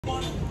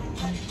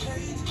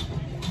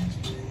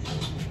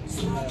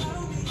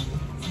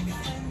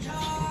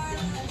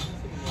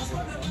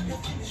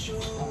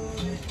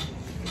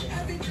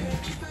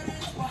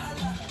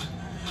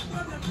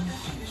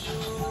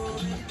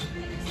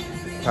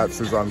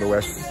Pat's is on the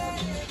west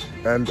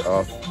end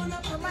of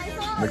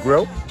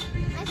Negril.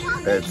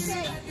 It's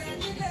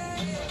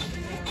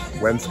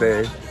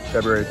Wednesday,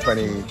 February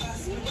 22nd,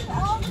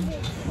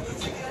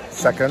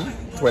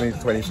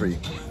 2023.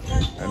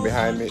 And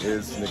behind me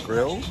is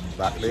Negril,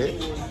 Black Lake.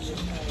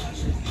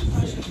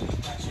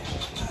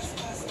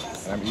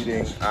 And I'm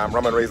eating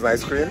Rum'n'Raisin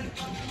ice cream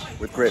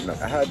with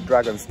Grapenut. I had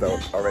dragon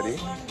stout already,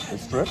 the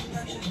strip.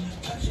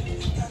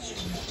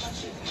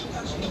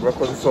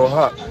 Because it's so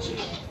hot.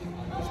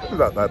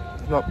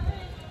 It's not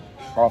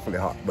awfully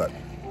hot, but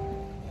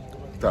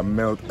to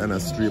melt and a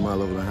stream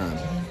all over the hand.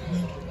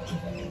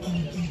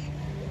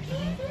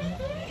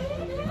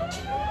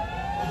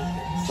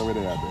 So where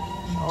they at there?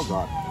 Oh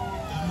God.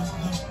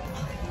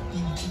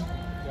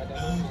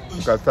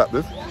 You gotta tap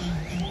this.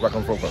 Back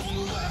and focus.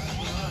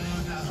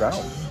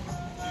 Down.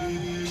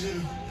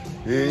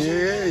 Yeah.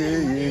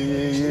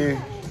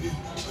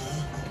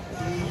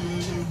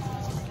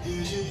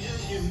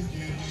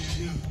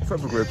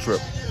 Such a great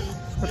trip.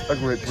 Such a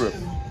great trip.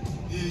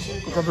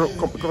 Come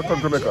to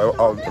Jamaica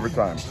every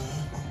time.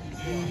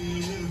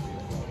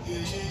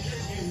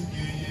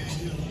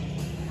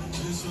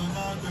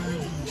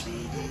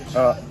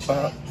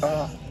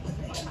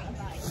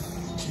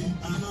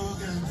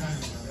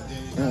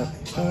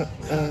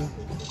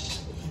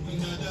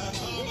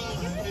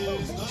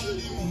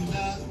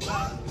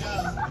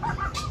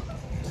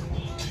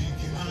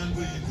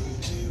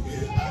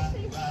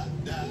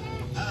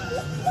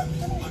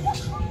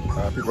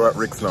 People are at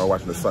Rick's now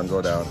watching the sun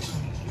go down.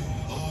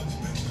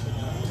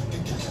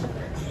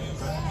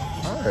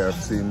 I have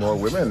seen more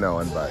women now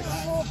on bikes.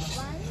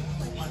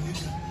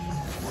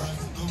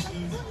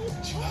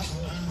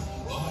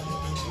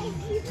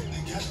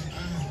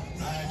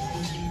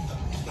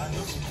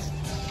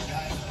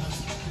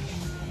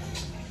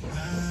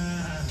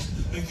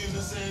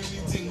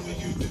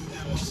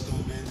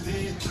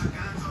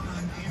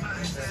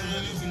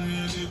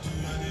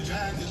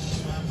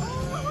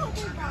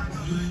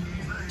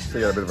 So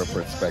you get a bit of a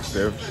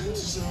perspective.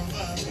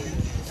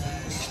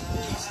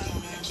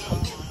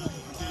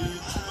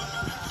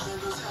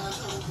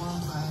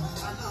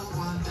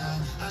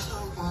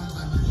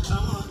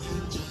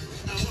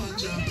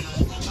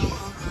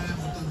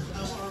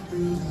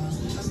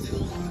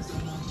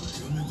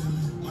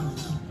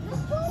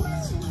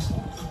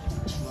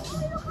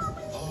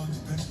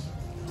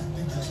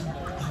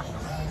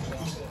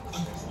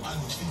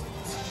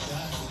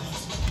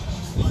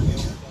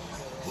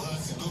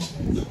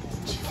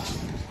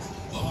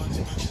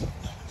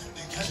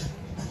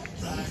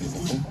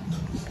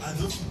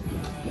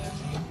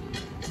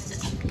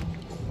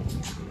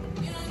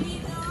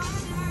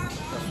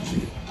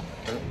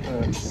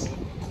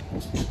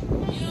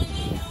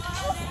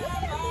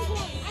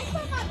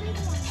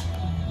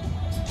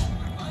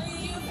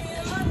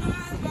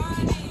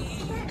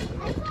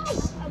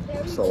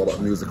 It's all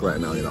about music right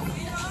now, you know.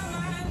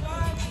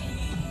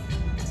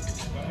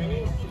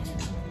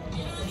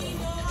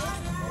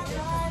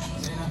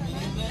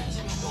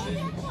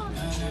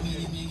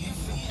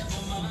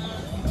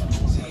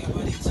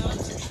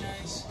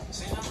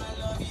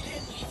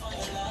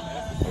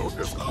 Oh,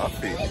 there's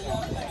coffee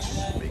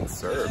being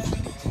served.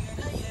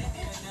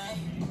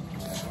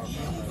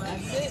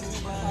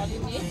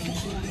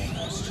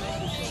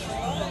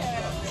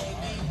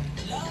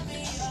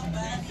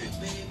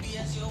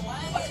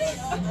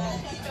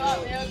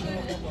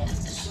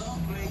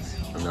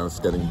 And now it's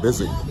getting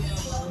busy.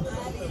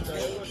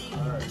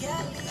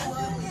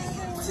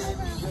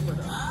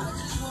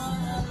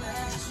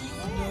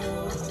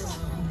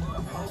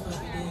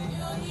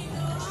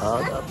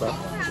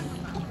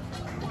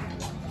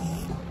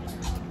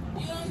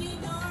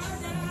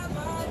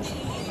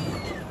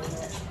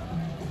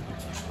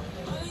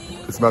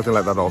 It's melting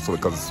like that also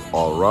because it's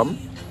all rum.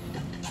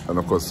 And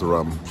of course the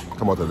rum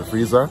come out of the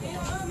freezer,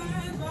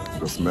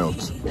 just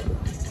melt.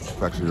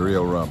 It's actually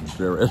real rum,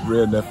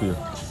 real nephew.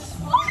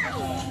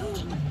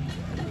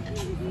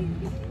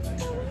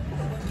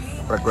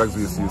 Like Greg's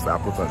used to use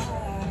Appleton.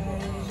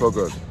 So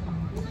good.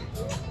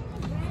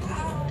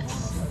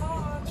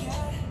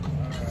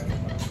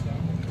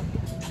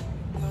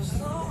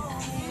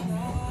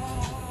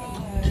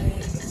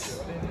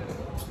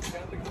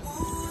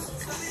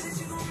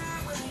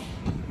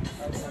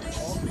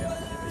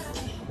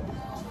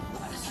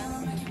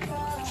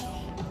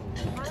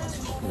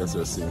 I guess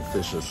they're seeing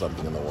fish or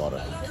something in the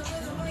water.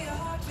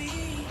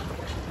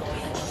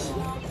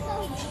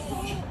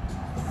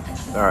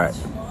 All right.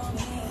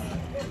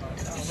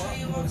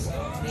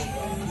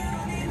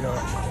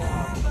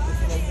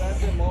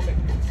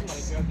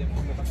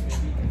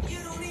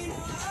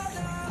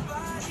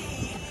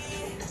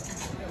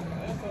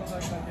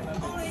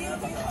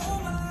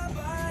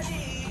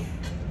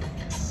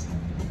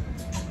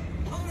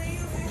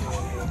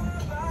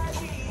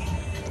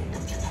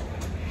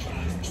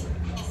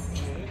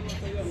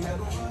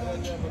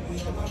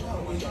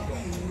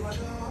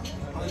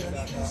 The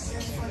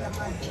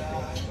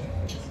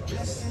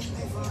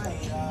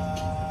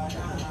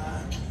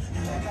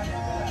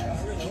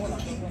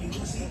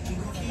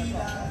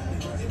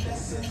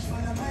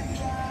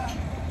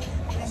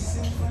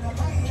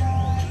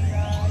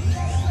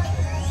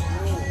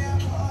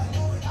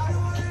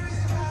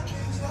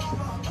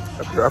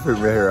traffic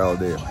me here all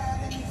day.